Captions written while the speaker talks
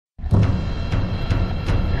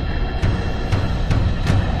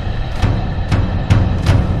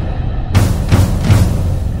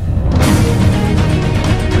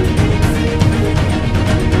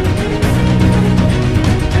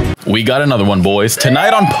We got another one, boys.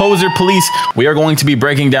 Tonight on Poser Police, we are going to be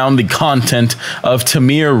breaking down the content of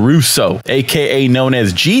Tamirruo, aka known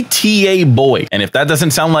as GTA Boy. And if that doesn't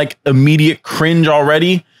sound like immediate cringe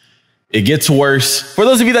already, it gets worse. For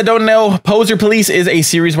those of you that don't know, Poser Police is a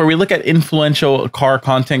series where we look at influential car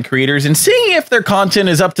content creators and seeing if their content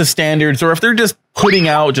is up to standards or if they're just putting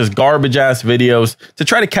out just garbage ass videos to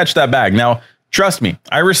try to catch that bag. Now, trust me,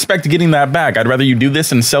 I respect getting that bag. I'd rather you do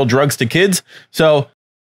this and sell drugs to kids. So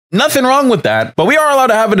nothing wrong with that, but we are allowed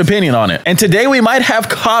to have an opinion on it. And today we might have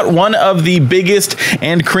caught one of the biggest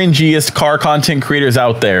and cringiest car content creators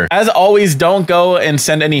out there. As always, don't go and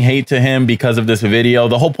send any hate to him because of this video.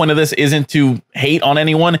 The whole point of this isn't to hate on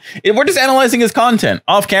anyone. We're just analyzing his content.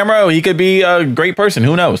 Off camera, he could be a great person.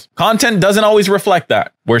 Who knows? Content doesn't always reflect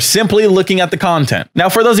that. We're simply looking at the content. Now,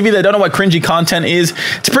 for those of you that don't know what cringy content is,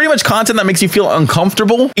 it's pretty much content that makes you feel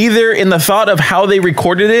uncomfortable, either in the thought of how they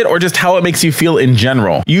recorded it or just how it makes you feel in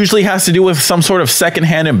general. Usually has to do with some sort of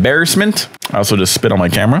secondhand embarrassment. I also just spit on my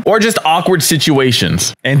camera. Or just awkward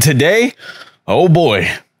situations. And today, oh boy,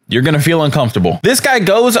 you're gonna feel uncomfortable. This guy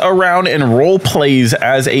goes around and role plays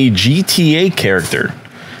as a GTA character.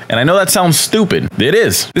 And I know that sounds stupid. It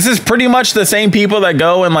is. This is pretty much the same people that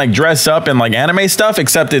go and like dress up in like anime stuff,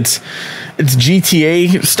 except it's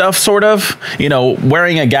GTA stuff, sort of, you know,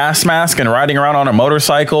 wearing a gas mask and riding around on a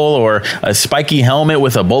motorcycle or a spiky helmet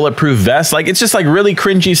with a bulletproof vest. Like, it's just like really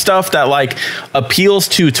cringy stuff that like appeals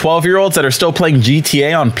to 12-year-olds that are still playing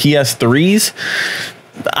GTA on PS3s.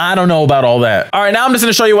 I don't know about all that. All right, now I'm just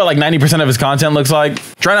gonna show you what like 90% of his content looks like.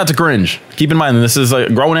 Try not to cringe. Keep in mind, this is a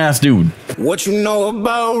grown ass dude. What you know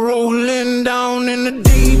about rolling down in the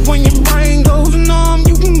deep? When your brain goes numb,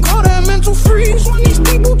 you can call that mental freeze. When these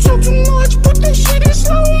people talk too much, put that shit in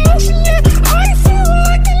slow motion. Yeah, I feel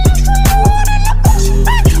like an astronaut in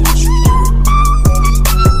the ocean. What you know?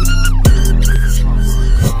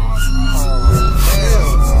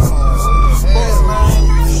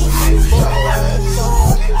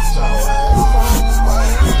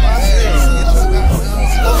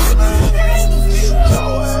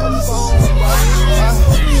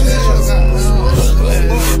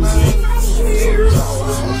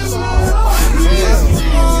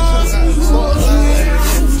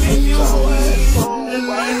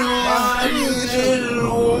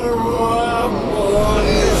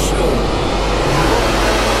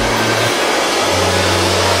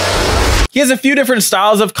 He has a few different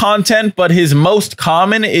styles of content, but his most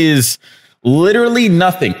common is literally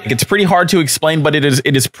nothing. It's pretty hard to explain, but it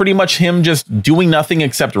is pretty much him just doing nothing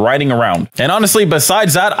except riding around. And honestly,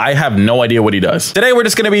 besides that, I have no idea what he does. Today, we're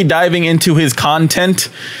just going to be diving into his content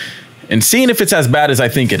and seeing if it's as bad as I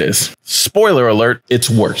think it is. Spoiler alert, it's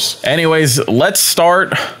worse. Anyways, let's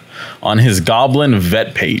start on his Goblin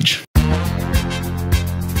Vet page.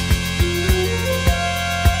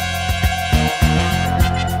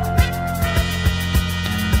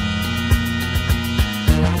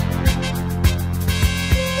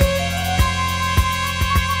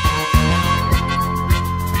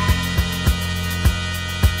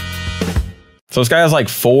 So this guy has like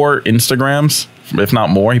 4 Instagrams, if not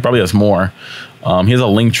more. He probably has more. He has a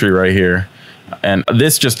link tree right here. And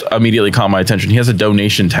this just immediately caught my attention. He has a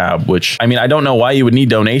donation tab, which, I mean, I don't know why you would need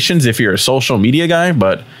donations if you're a social media guy,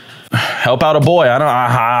 but help out a boy.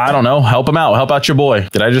 I don't know. Help him out. Help out your boy.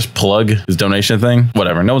 Did I just plug his donation thing?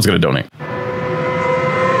 Whatever. No one's going to donate.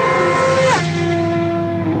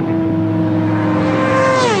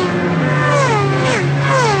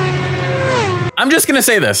 I'm just going to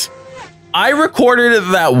say this. I recorded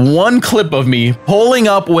that one clip of me pulling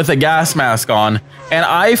up with a gas mask on, and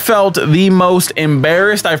I felt the most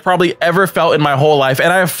embarrassed I've probably ever felt in my whole life.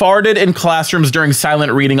 And I have farted in classrooms during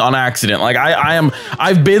silent reading on accident. Like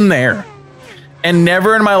I've been there. And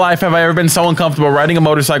never in my life have I ever been so uncomfortable riding a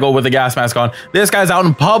motorcycle with a gas mask on. This guy's out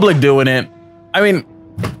in public doing it. I mean,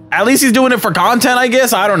 at least he's doing it for content, I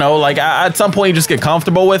guess. I don't know. Like at some point you just get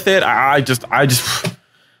comfortable with it. I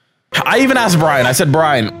even asked Brian, I said,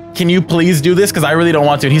 Brian, can you please do this? Because I really don't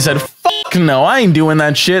want to. And he said, fuck no, I ain't doing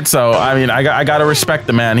that shit. So, I mean, I got to respect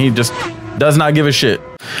the man. He just does not give a shit.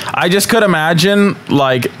 I just could imagine,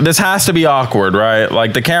 like, this has to be awkward, right?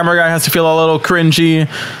 Like, the camera guy has to feel a little cringy.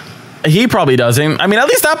 He probably doesn't. I mean, at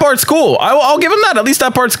least that part's cool. I'll give him that. At least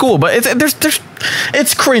that part's cool. But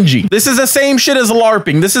it's cringy. This is the same shit as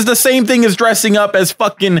LARPing. This is the same thing as dressing up as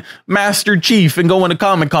fucking Master Chief and going to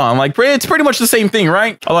Comic-Con. Like, it's pretty much the same thing,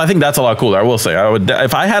 right? Although I think that's a lot cooler. I will say, I would,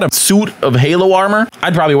 if I had a suit of Halo armor,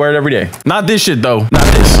 I'd probably wear it every day. Not this shit though. Not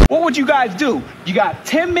this. What would you guys do? You got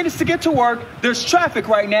 10 minutes to get to work. There's traffic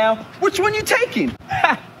right now. Which one you taking?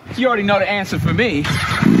 You already know the answer for me.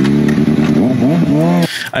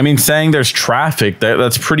 I mean, saying there's traffic,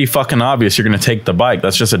 that's pretty fucking obvious. You're going to take the bike.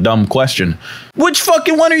 That's just a dumb question. Which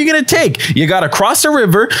fucking one are you going to take? You got to cross a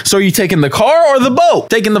river. So are you taking the car or the boat?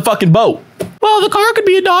 Taking the fucking boat. Well, the car could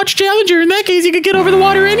be a Dodge Challenger. In that case, you could get over the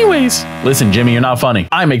water anyways. Listen, Jimmy, you're not funny.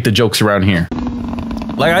 I make the jokes around here.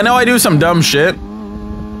 Like, I know I do some dumb shit.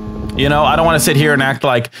 You know, I don't want to sit here and act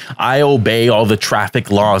like I obey all the traffic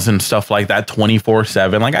laws and stuff like that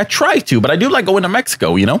 24/7. Like, I try to, but I do like going to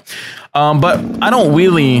Mexico, you know? But I don't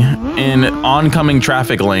wheelie in oncoming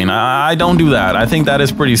traffic lane. I don't do that. I think that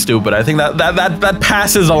is pretty stupid. I think that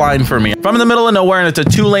passes a line for me. If I'm in the middle of nowhere and it's a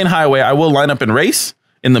 2-lane highway, I will line up and race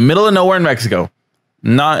in the middle of nowhere in Mexico.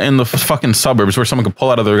 Not in the fucking suburbs where someone could pull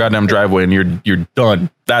out of their goddamn driveway and you're done.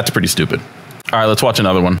 That's pretty stupid. All right, let's watch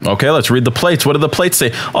another one. Okay, let's read the plates. What do the plates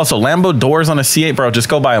say? Also, Lambo doors on a C8, bro. Just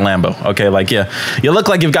go buy a Lambo. Okay, like, yeah, you look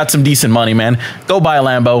like you've got some decent money, man. Go buy a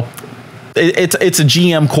Lambo. It's a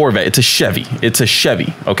GM Corvette. It's a Chevy. It's a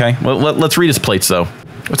Chevy. Okay, well, let's read his plates though.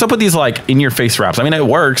 What's up with these like in-your-face wraps? I mean, it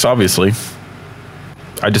works, obviously.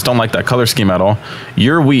 I just don't like that color scheme at all.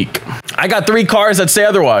 You're weak. I got 3 cars that say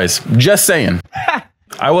otherwise. Just saying.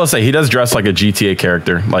 I will say he does dress like a GTA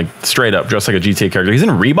character, like straight up dressed like a GTA character. He's in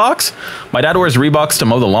Reeboks. My dad wears Reeboks to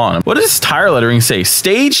mow the lawn. What does this tire lettering say?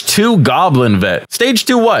 Stage 2 Goblin Vet. Stage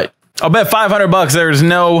 2 what? I'll bet $500 there's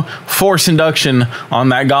no force induction on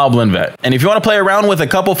that Goblin Vet. And if you want to play around with a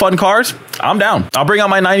couple fun cars, I'm down. I'll bring out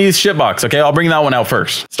my 90s shitbox, okay? I'll bring that one out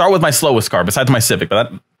first. Start with my slowest car besides my Civic,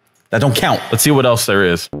 but that don't count. Let's see what else there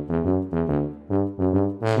is.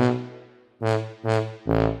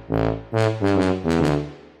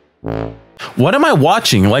 What am I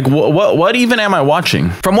watching? Like, what even am I watching?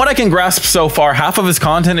 From what I can grasp so far, half of his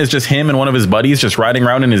content is just him and one of his buddies just riding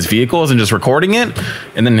around in his vehicles and just recording it.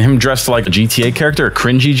 And then him dressed like a GTA character, a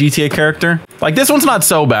cringy GTA character. Like, this one's not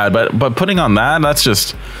so bad, but putting on that's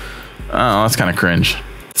just, oh, that's kind of cringe.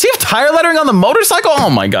 Does he have tire lettering on the motorcycle? Oh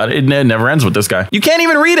my God, it never ends with this guy. You can't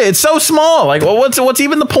even read it. It's so small. Like, well, what's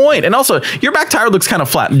even the point? And also, your back tire looks kind of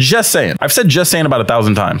flat. Just saying. I've said just saying about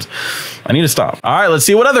 1,000 times. I need to stop. All right, let's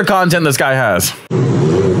see what other content this guy has.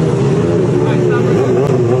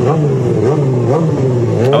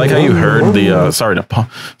 I like how you heard the,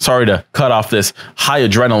 sorry to cut off this high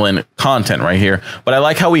adrenaline content right here, but I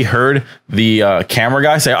like how we heard the camera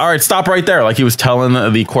guy say, all right, stop right there. Like he was telling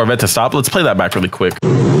the Corvette to stop. Let's play that back really quick.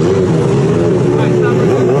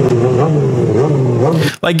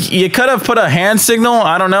 Like you could have put a hand signal.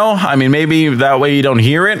 I don't know. I mean, maybe that way you don't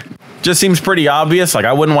hear it. Just seems pretty obvious. Like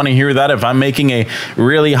I wouldn't want to hear that if I'm making a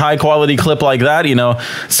really high quality clip like that, you know,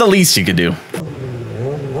 it's the least you could do.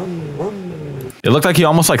 It looked like he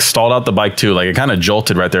almost like stalled out the bike too. Like it kind of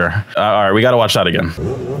jolted right there. All right, we got to watch that again.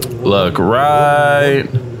 Look right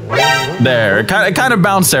there. It kind of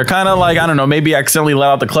bounced there. Kind of like, I don't know, maybe accidentally let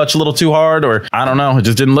out the clutch a little too hard, or I don't know. It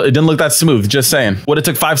just didn't look that smooth. Just saying. Would have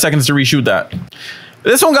took 5 seconds to reshoot that.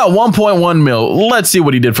 This one got 1.1 mil. Let's see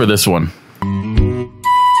what he did for this one.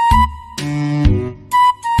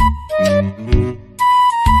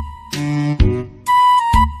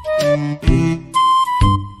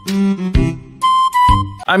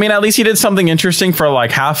 I mean, at least he did something interesting for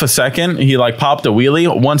like half a second. He like popped a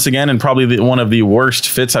wheelie once again, and probably one of the worst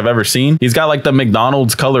fits I've ever seen. He's got like the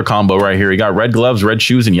McDonald's color combo right here. He got red gloves, red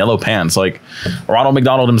shoes, and yellow pants. Like Ronald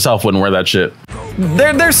McDonald himself wouldn't wear that shit.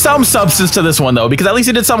 There's some substance to this one though, because at least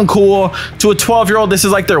he did something cool. To a 12-year-old, this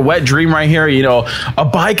is like their wet dream right here. You know, a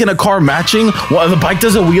bike and a car matching. Well, the bike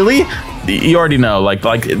does a wheelie. You already know, like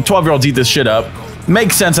 12-year-olds eat this shit up.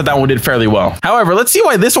 Makes sense that one did fairly well. However, let's see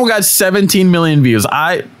why this one got 17 million views.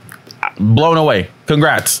 Blown away.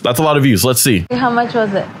 Congrats. That's a lot of views. Let's see. How much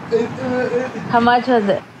was it? How much was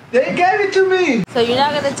it? They gave it to me. So you're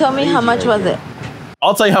not gonna tell me how much was it?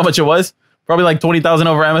 I'll tell you how much it was. Probably like 20,000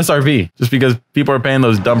 over MSRP, just because people are paying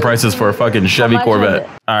those dumb prices for a fucking Chevy Corvette.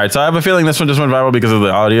 All right, so I have a feeling this one just went viral because of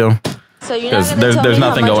the audio. So you're not gonna there's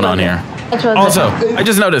nothing going on here. Also, I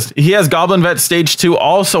just noticed he has Goblin Vet Stage 2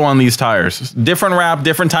 also on these tires. Different wrap,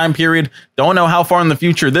 different time period. Don't know how far in the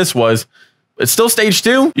future this was. It's still Stage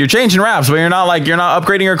 2. You're changing wraps, but you're not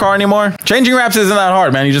upgrading your car anymore. Changing wraps isn't that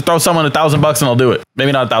hard, man. You just throw someone $1,000 and they'll do it.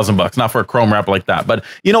 Maybe not $1,000, not for a chrome wrap like that, but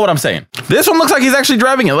you know what I'm saying. This one looks like he's actually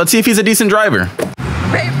driving it. Let's see if he's a decent driver.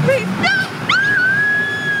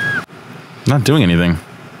 Not doing anything.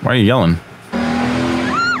 Why are you yelling?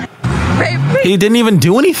 He didn't even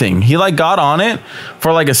do anything. He like got on it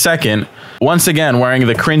for like a second. Once again, wearing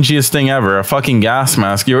the cringiest thing ever, a fucking gas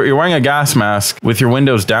mask. You're wearing a gas mask with your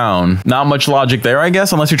windows down. Not much logic there, I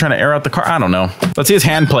guess, unless you're trying to air out the car. I don't know. Let's see his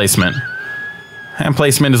hand placement. Hand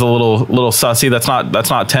placement is a little sussy. That's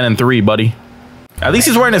not 10 and 3, buddy. At least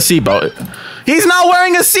he's wearing a seatbelt. He's not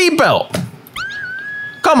wearing a seatbelt.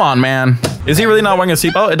 Come on, man. Is he really not wearing a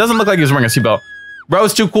seatbelt? It doesn't look like he's wearing a seatbelt.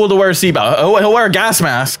 Bro's too cool to wear a seatbelt. He'll wear a gas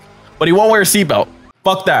mask, but he won't wear a seatbelt.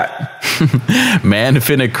 Fuck that. Man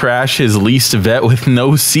finna crash his leased vet with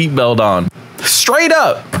no seatbelt on. Straight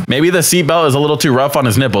up. Maybe the seatbelt is a little too rough on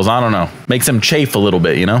his nipples. I don't know. Makes him chafe a little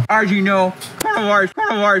bit, you know? As you know, coronavirus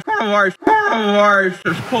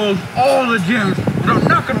has closed all the gyms, but I'm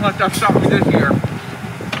not gonna let that stop me this year.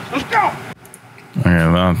 Let's go.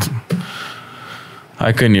 Okay,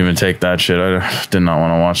 I couldn't even take that shit. I did not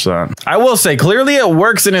want to watch that. I will say, clearly it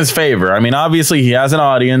works in his favor. I mean, obviously he has an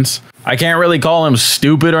audience. I can't really call him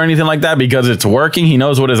stupid or anything like that because it's working. He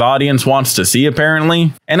knows what his audience wants to see,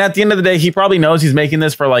 apparently. And at the end of the day, he probably knows he's making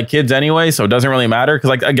this for like kids anyway, so it doesn't really matter. Because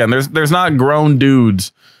like, again, there's not grown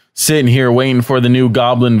dudes sitting here waiting for the new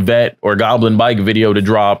Goblin Vet or Goblin Bike video to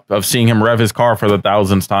drop of seeing him rev his car for the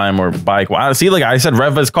 1000th time or bike. Well, see, like I said,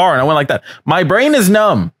 rev his car and I went like that. My brain is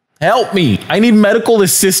numb. Help me. I need medical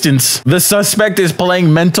assistance. The suspect is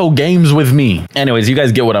playing mental games with me. Anyways, you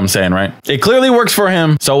guys get what I'm saying, right? It clearly works for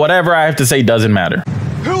him. So whatever I have to say doesn't matter.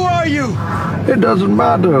 Who are you? It doesn't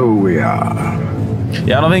matter who we are.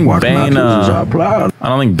 Yeah, I don't think Bane, I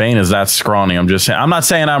don't think Bane is that scrawny. I'm just saying, I'm not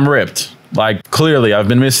saying I'm ripped. Like clearly I've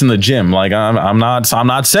been missing the gym. Like I'm not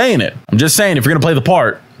saying it. I'm just saying if you're going to play the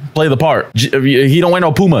part, play the part. He don't wear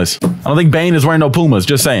no Pumas. I don't think Bane is wearing no Pumas.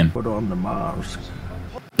 Just saying. Put on the mask.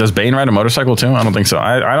 Does Bane ride a motorcycle too? I don't think so.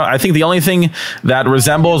 I think the only thing that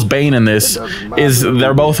resembles Bane in this is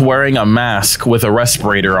they're both wearing a mask with a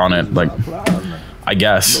respirator on it. Like, I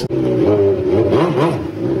guess.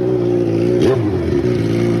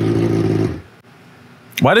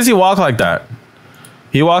 Why does he walk like that?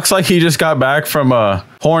 He walks like he just got back from a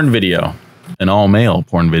porn video. An all-male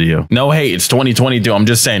porn video. No hate, it's 2022. I'm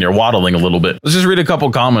just saying you're waddling a little bit. Let's just read a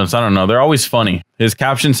couple comments. I don't know. They're always funny. His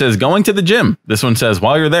caption says, going to the gym. This one says,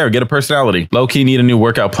 while you're there, get a personality. Low-key need a new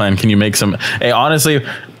workout plan. Can you make some? Hey, honestly,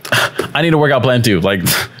 I need a workout plan too. Like,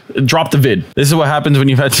 drop the vid. This is what happens when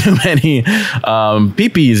you've had too many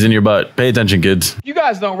pee-pees in your butt. Pay attention, kids. You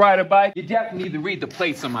guys don't ride a bike. You definitely need to read the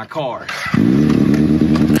plates on my car.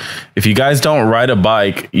 If you guys don't ride a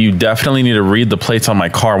bike, you definitely need to read the plates on my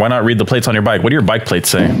car. Why not read the plates on your bike? What do your bike plates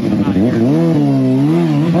say?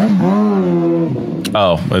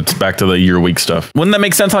 Oh, it's back to the year week stuff. Wouldn't that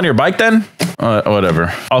make sense on your bike then?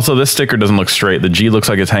 Whatever. Also, this sticker doesn't look straight. The G looks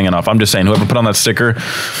like it's hanging off. I'm just saying, whoever put on that sticker,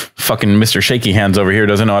 fucking Mr. Shaky Hands over here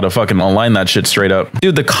doesn't know how to fucking align that shit straight up.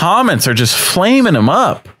 Dude, the comments are just flaming him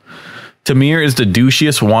up. Tamir is the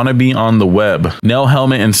douchiest wannabe on the web. No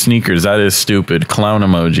helmet and sneakers. That is stupid. Clown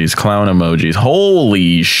emojis. Clown emojis.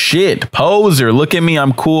 Holy shit. Poser. Look at me.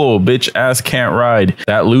 I'm cool. Bitch ass can't ride.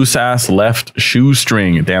 That loose ass left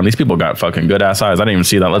shoestring. Damn, these people got fucking good ass eyes. I didn't even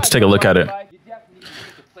see that. Let's take a look at it.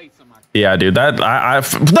 Yeah, dude,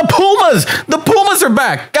 the Pumas are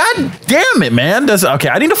back. God damn it, man. Okay,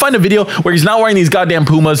 I need to find a video where he's not wearing these goddamn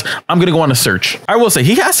Pumas. I'm gonna go on a search. I will say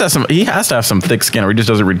he has to have some thick skin, or he just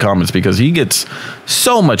doesn't read comments because he gets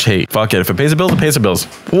so much hate. Fuck it, if it pays the bills, it pays the bills.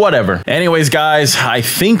 Whatever. Anyways, guys, I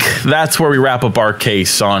think that's where we wrap up our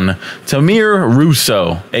case on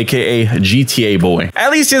Tamirruo, aka GTA Boy.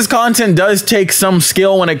 At least his content does take some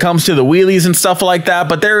skill when it comes to the wheelies and stuff like that,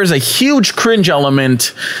 but there is a huge cringe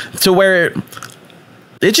element to where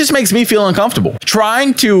it just makes me feel uncomfortable.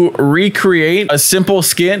 Trying to recreate a simple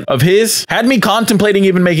skit of his had me contemplating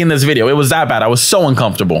even making this video. It was that bad. I was so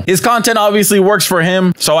uncomfortable. His content obviously works for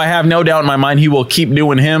him, so I have no doubt in my mind he will keep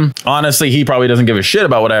doing him. Honestly, he probably doesn't give a shit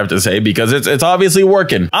about what I have to say because it's obviously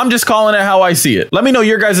working. I'm just calling it how I see it. Let me know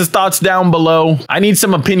your guys' thoughts down below. I need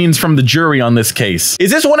some opinions from the jury on this case.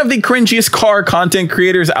 Is this one of the cringiest car content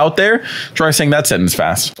creators out there? Try saying that sentence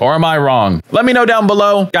fast. Or am I wrong? Let me know down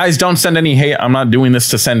below. Guys, don't send any hate. I'm not doing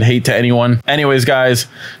this to send hate to anyone. Anyways, guys,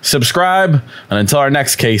 subscribe, and until our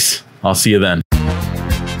next case, I'll see you then.